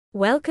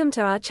Welcome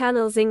to our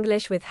channels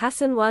English with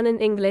Hassane 1 and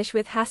English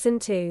with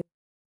Hassane 2.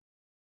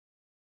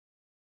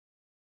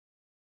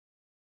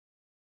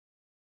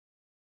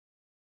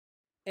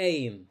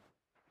 Aim.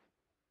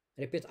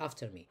 Repeat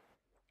after me.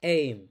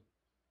 Aim.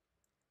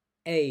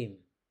 Aim.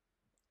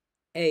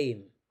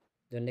 Aim.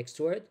 The next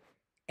word.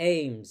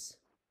 Aims.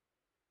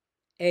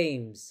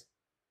 Aims.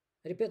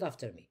 Repeat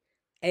after me.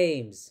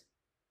 Aims.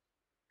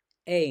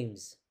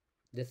 Aims.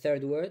 The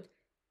third word.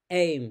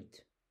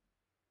 Aimed.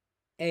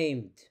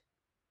 Aimed.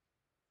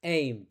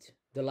 Aimed.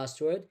 The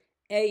last word.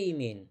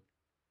 Aiming.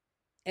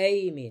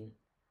 Aiming.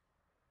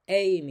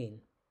 Aiming.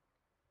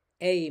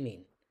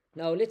 Aiming.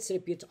 Now let's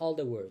repeat all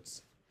the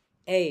words.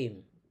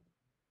 Aim.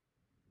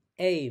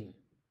 Aim.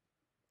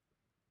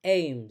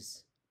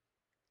 Aims.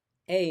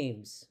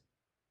 Aims.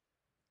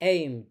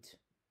 Aimed.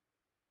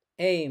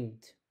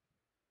 Aimed.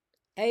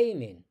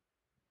 Aiming.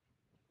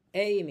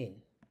 Aiming.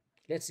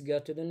 Let's go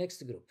to the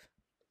next group.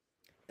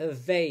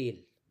 Avail.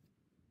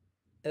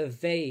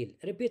 Avail.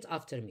 Repeat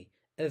after me.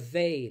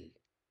 Avail.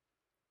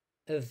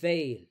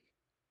 Avail.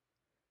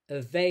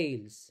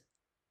 Avails.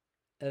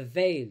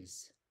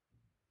 Avails.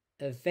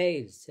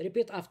 Avails.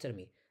 Repeat after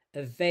me.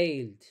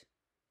 Availed.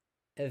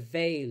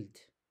 Availed.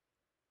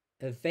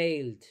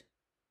 Availed.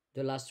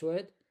 The last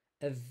word.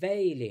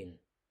 Availing.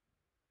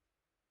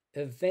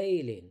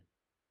 Availing.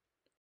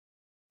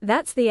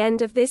 That's the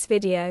end of this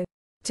video.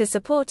 To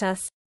support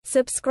us,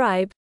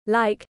 subscribe,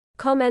 like,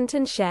 comment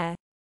and share.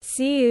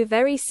 See you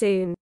very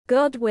soon,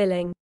 God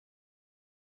willing.